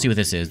a Let's go see what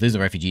this is. These are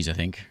refugees, I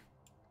think.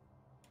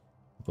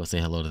 We'll go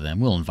say hello to them.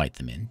 We'll invite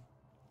them in.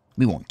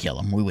 We won't kill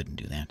them. We wouldn't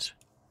do that.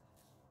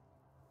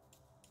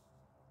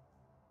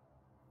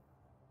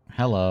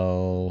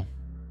 Hello.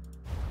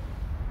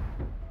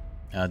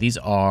 These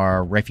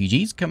are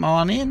refugees. Come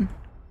on in.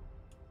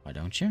 Why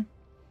don't you?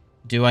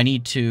 Do I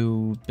need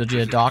to build you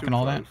a This is dock too and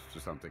all that? close to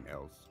something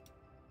else.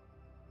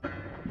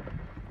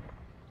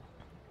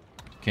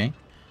 Okay.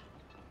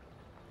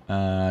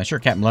 Sure,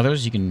 Captain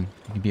Leathers, you can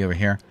be over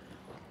here.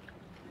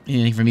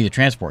 Anything for me to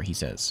transport, he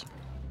says.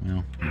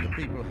 Well, The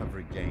people have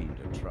regained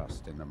a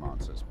trust in the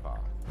monster's path.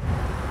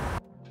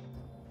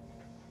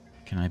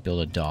 can I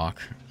build a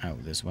dock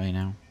out this way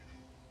now?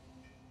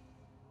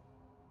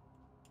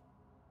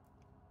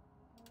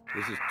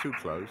 This is too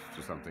close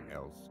to something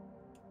else.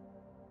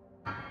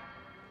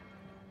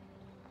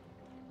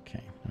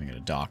 Okay, let me get a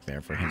dock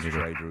there for him This to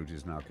go. trade route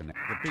is now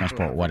connected. The people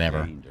Transport have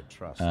whatever. regained a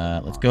trust in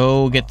the Let's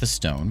go monster's get path. the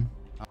stone.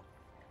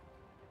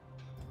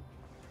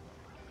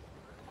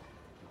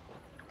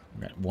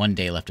 We've got 1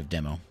 day left of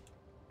demo.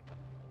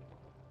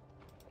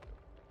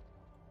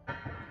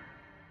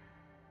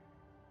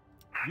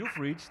 You've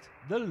reached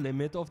the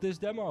limit of this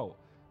demo.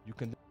 You've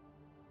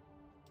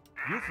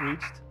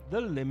reached the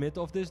limit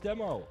of this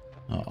demo.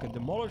 You can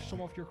demolish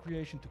some of your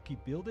creation to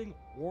keep building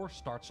or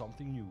start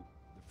something new.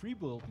 The free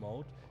build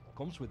mode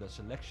comes with a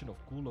selection of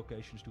cool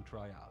locations to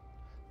try out.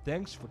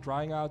 Thanks for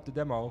trying out the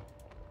demo.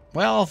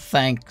 Well,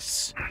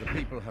 thanks. The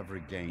people have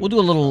regained. We'll do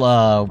a little.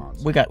 trust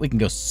in the We can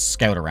go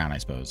scout around, I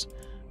suppose.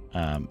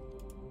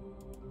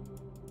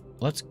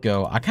 Let's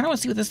go. I kind of want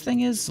to see what this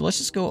thing is. So let's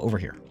just go over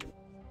here.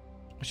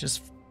 Let's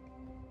just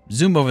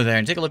zoom over there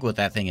and take a look at what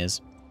that thing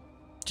is,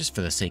 just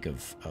for the sake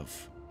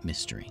of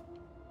mystery.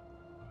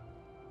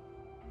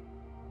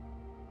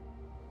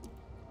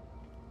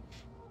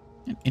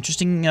 An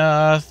interesting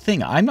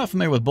thing. I'm not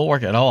familiar with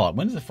Bulwark at all.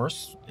 When is the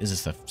first? Is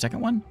this the second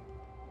one?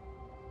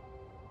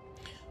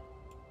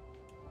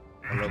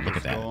 A local Look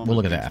at that. storm We'll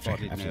look at has that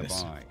been after spotted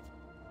this. nearby.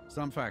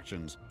 Some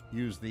factions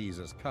use these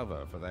as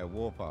cover for their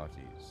war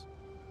parties.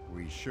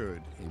 We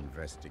should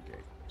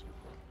investigate.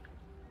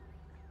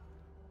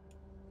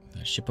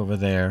 The ship over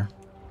there.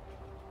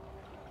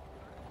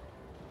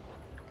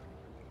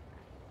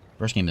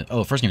 First name is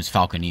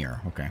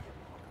Falconeer. Okay.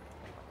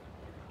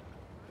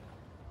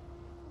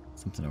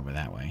 Something over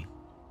that way.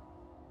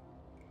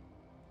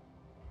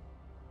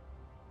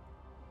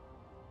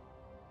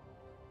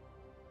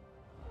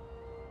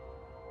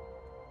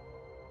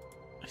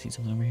 see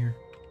something over here?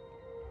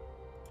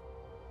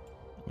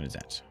 What is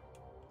that?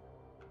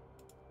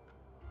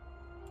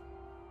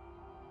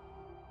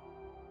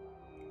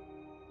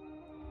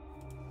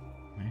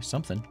 There's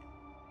something.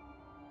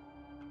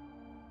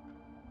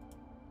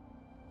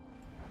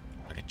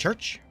 Like a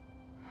church?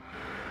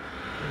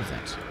 What is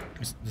that?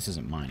 This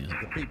isn't mine, is it?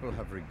 The people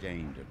have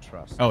regained a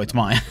trust. Oh, it's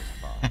mine.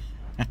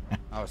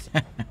 Our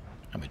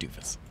I'm a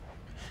doofus.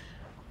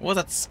 What was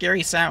that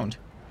scary sound?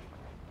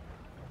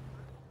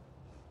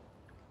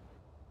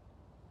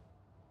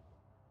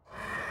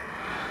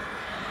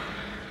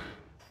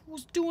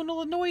 Who's doing all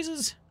the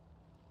noises?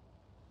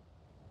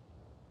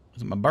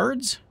 Was it my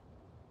birds?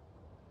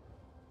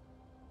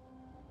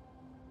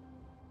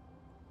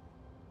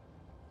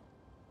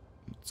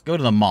 Let's go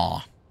to the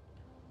maw.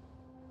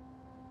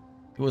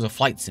 It was a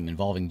flight sim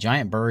involving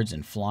giant birds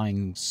and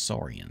flying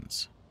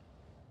saurians.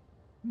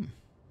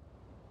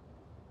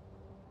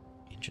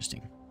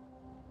 Interesting.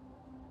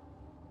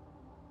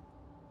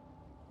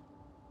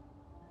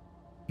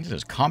 I think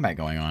there's combat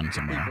going on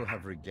somewhere. people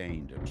have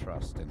regained a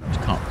trust in There's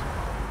oh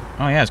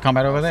yeah, there's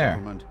combat over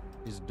there.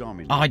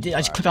 Oh, I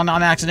just clicked on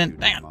accident.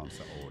 Dang it.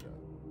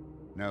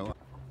 No.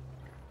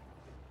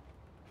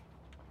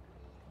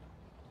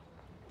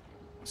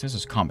 Says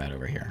there's combat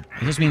over here.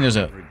 Does this mean there's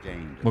a...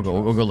 We'll go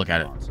look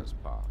at it. Our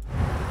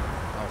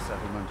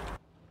settlement.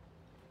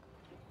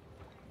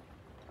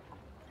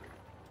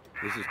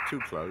 This is too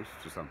close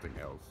to something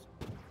else.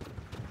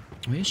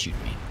 Oh, he's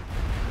shooting me.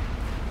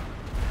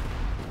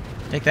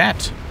 Take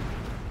that.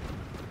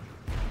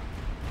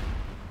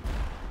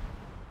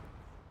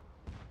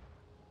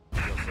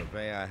 Your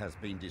surveyor has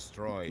been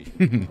destroyed.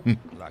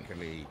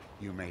 Luckily,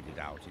 you made it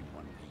out in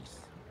one piece.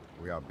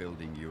 We are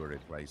building you a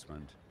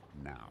replacement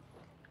now.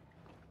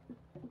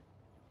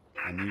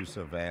 A new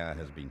surveyor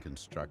has been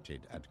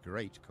constructed at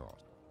great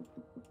cost.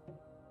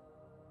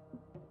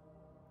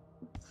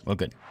 Well,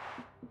 good.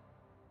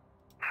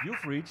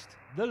 You've reached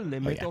the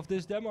limit of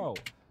this demo.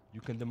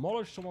 You can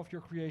demolish some of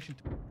your creation.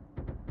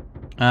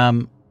 I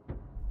don't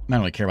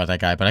really care about that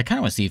guy, but I kind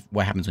of want to see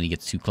what happens when he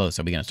gets too close.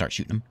 Are we going to start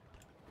shooting him?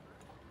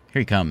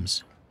 Here he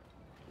comes.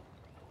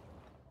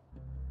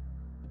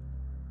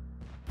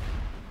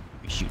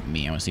 He's shooting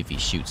me. I want to see if he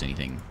shoots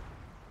anything.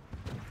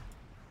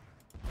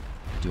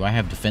 Do I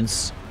have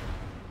defense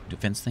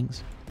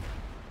things?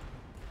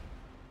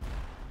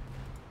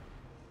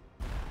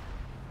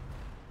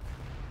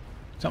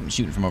 Something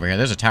shooting from over here.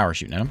 There's a tower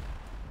shooting at him.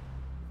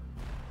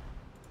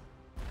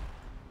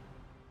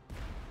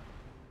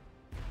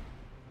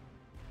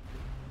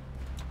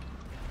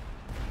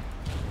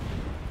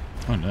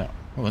 Oh no.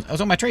 Oh, I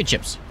was on my trade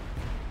ships.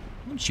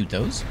 I wouldn't shoot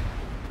those.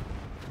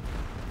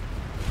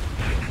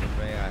 Your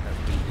surveyor has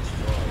been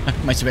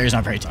destroyed. My surveyor's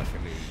not very tough.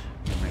 Luckily,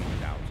 you made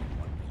it out in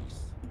one piece.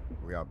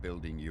 We are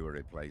building you a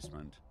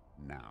replacement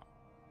now.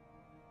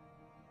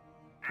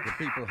 The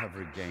people have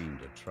regained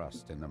a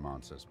trust in the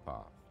Monster's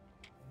path.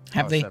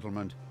 Have they? Our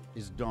settlement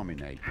is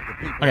dominated.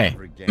 The people have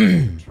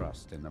regained a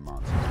trust in the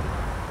Monster's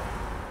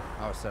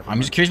path. I'm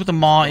just curious what the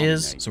maw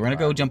is, so we're gonna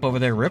go jump over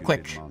there real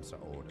quick.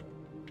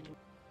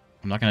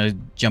 I'm not gonna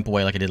jump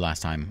away like I did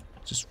last time.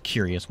 Just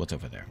curious what's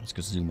over there. Let's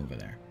go zoom over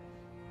there.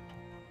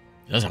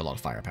 It does have a lot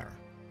of firepower.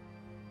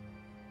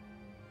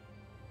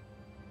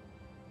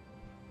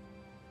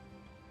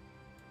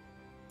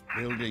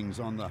 Buildings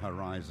on the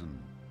horizon.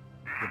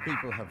 The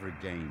people have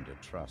regained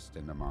a trust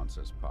in the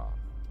Monster's path.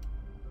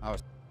 Our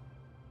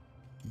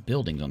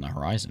Buildings on the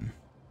horizon.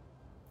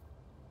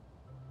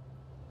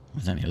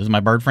 What's that mean? Those are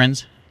my bird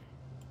friends?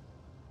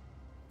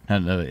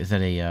 Is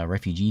that a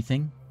refugee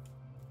thing?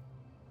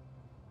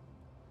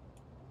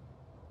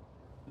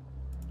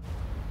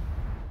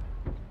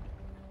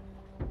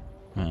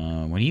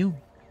 What are you?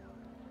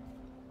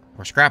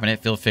 We're scrapping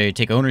it. Feel free to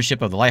take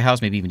ownership of the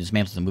lighthouse, maybe even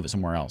dismantle it and move it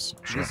somewhere else.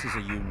 Sure. This is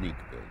a unique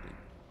building.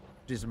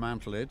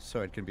 Dismantle it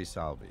so it can be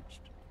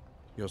salvaged.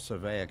 Your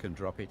surveyor can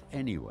drop it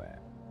anywhere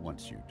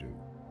once you do.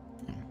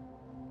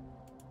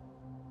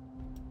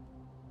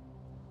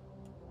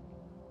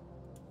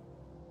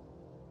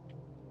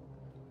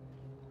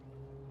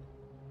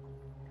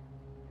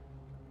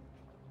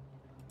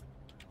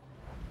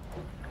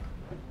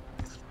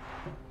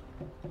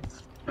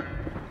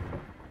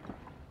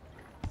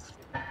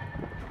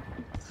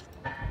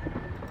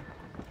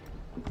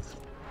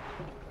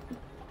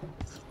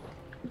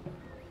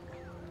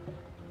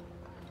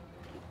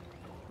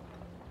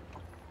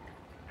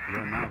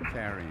 You're now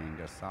carrying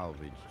a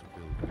salvaged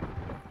building.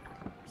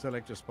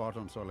 Select a spot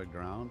on solid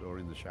ground or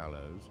in the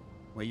shallows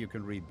where you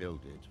can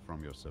rebuild it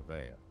from your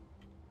surveyor.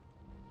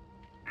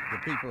 The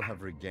people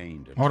have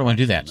regained a Why do I want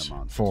to do that? trust in the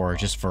Monster's For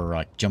path. just for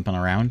like jumping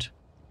around?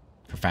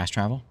 For fast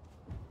travel?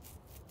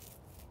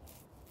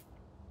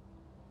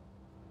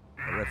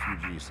 A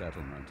refugee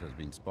settlement has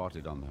been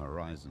spotted on the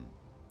horizon.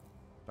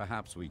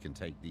 Perhaps we can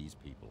take these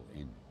people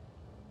in.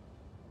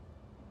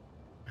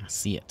 I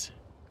see it.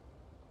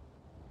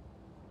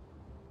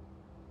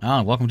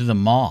 Ah, welcome to the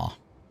maw.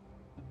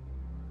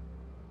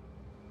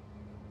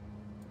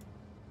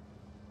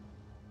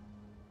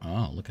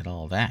 Oh, look at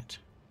all that.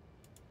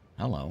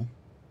 Hello.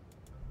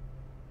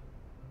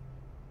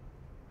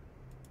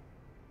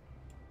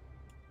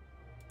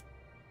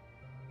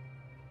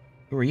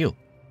 Who are you?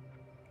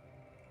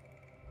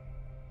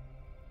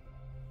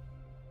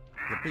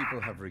 The people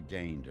have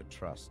regained a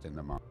trust in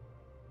the market.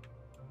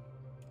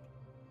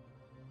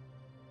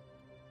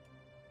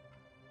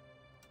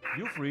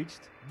 You've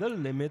reached the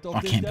limit of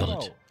I this can't demo.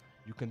 build it.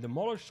 You can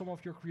demolish some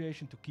of your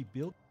creation to keep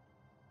building.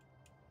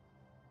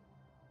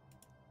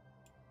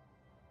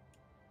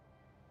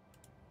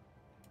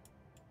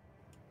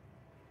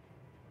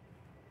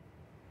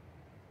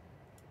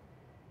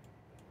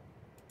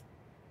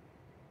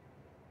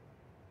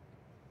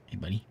 Hey,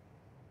 buddy.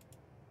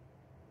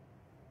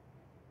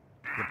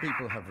 The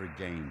people have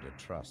regained a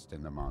trust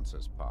in the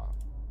Mansa's path.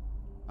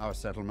 Our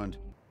settlement.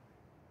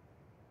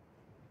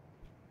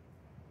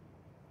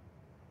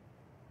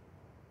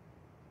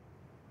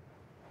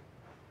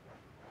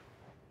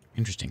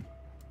 Interesting.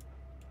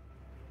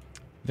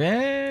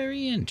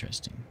 Very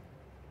interesting.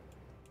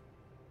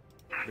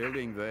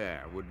 Building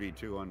there would be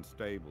too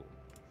unstable.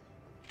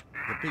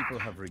 The people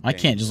have I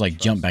can't just like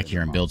regained jump back trust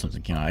here in and build the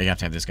something, can I? I have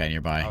to have this guy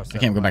nearby. Our I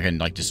can't go back and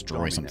like settlement is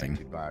destroy something.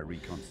 dominated by a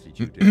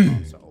reconstituted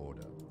Mansa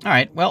order.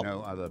 Alright, well,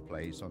 No other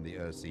place on the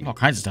Ursee all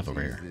kinds of stuff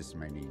over sees here. this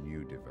many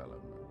new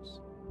developments,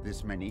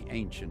 this many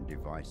ancient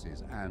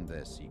devices and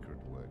their secret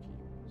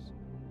workings.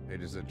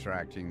 It is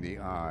attracting the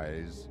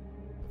eyes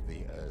of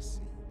the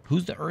Ursee.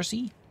 Who's the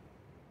Ursee?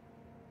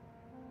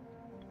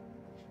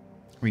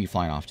 Where are you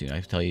flying off to?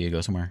 I tell you to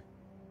go somewhere.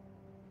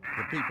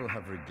 The people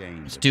have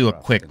regained. Let's do a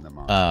trust quick, in the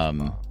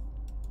Mansa's path.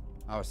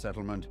 Our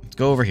settlement. Let's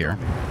go over here.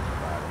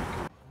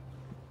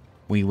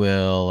 We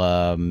will,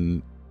 I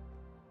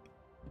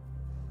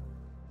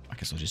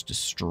guess we'll just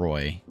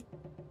destroy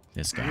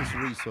this guy. This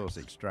resource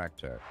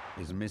extractor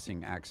is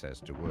missing access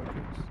to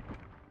workers.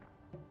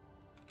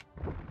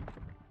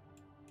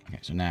 Okay,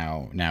 so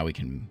now we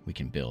can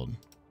build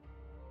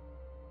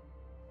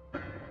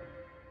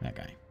that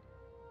guy.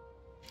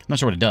 I'm not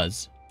sure what it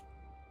does.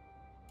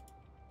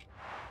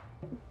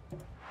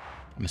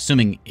 I'm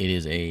assuming it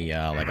is a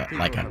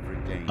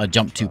a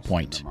jump to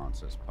point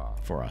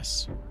for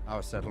us.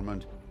 Our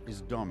settlement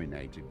is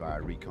dominated by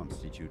a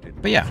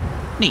reconstituted. But yeah,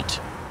 neat.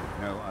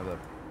 No other.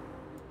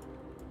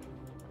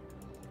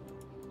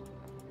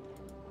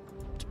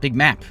 It's a big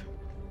map.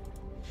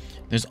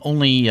 There's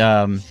only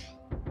we'll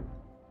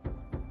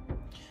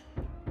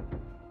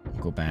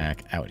go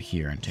back out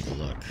here and take a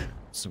look.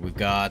 So we've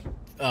got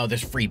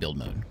there's free build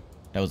mode.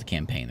 That was the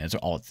campaign. That's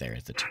all it's there.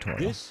 It's the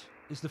tutorial. This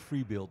is the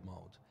free build mode.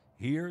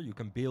 Here you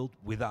can build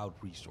without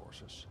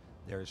resources.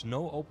 There is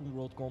no open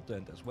world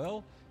content as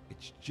well.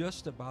 It's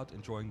just about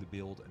enjoying the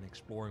build and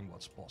exploring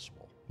what's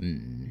possible. So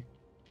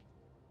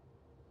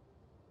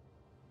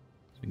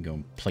we can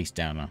go place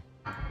down a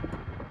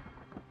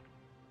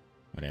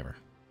whatever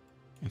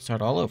and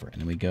start all over. And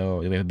then we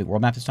go. Do we have a big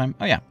world map this time?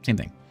 Oh yeah, same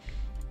thing.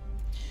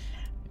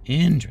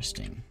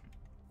 Interesting.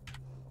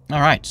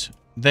 All right,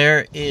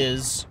 there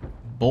is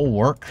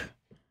Bulwark.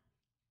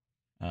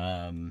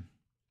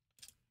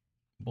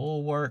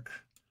 Bulwark,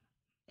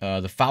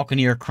 the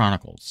Falconeer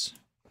Chronicles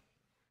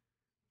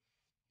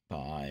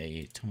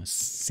by Thomas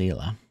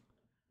Sala,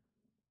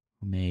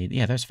 who made,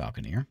 yeah, there's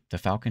Falconeer, the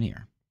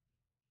Falconeer.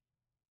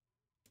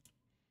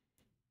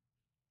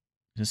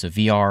 Is this a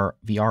VR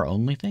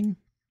only thing?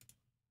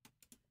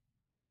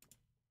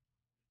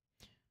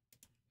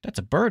 That's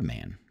a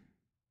Birdman.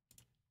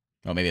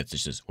 Oh, maybe that's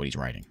just what he's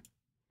writing.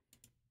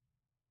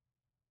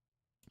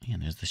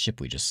 Man, there's the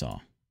ship we just saw.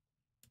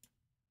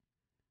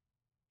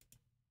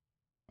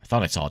 I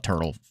thought I saw a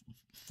turtle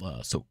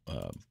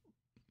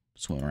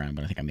swimming around,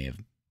 but I think I may have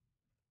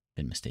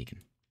been mistaken.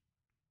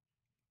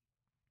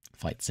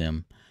 Flight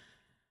sim.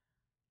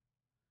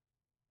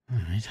 All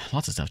right,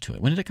 lots of stuff to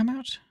it. When did it come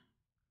out?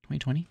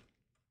 2020?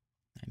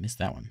 I missed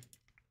that one.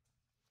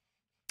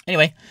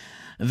 Anyway,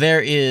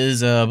 there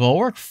is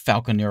Bulwark,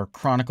 Falconeer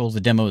Chronicles. The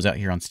demo is out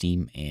here on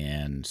Steam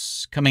and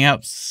coming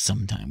out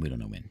sometime. We don't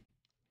know when.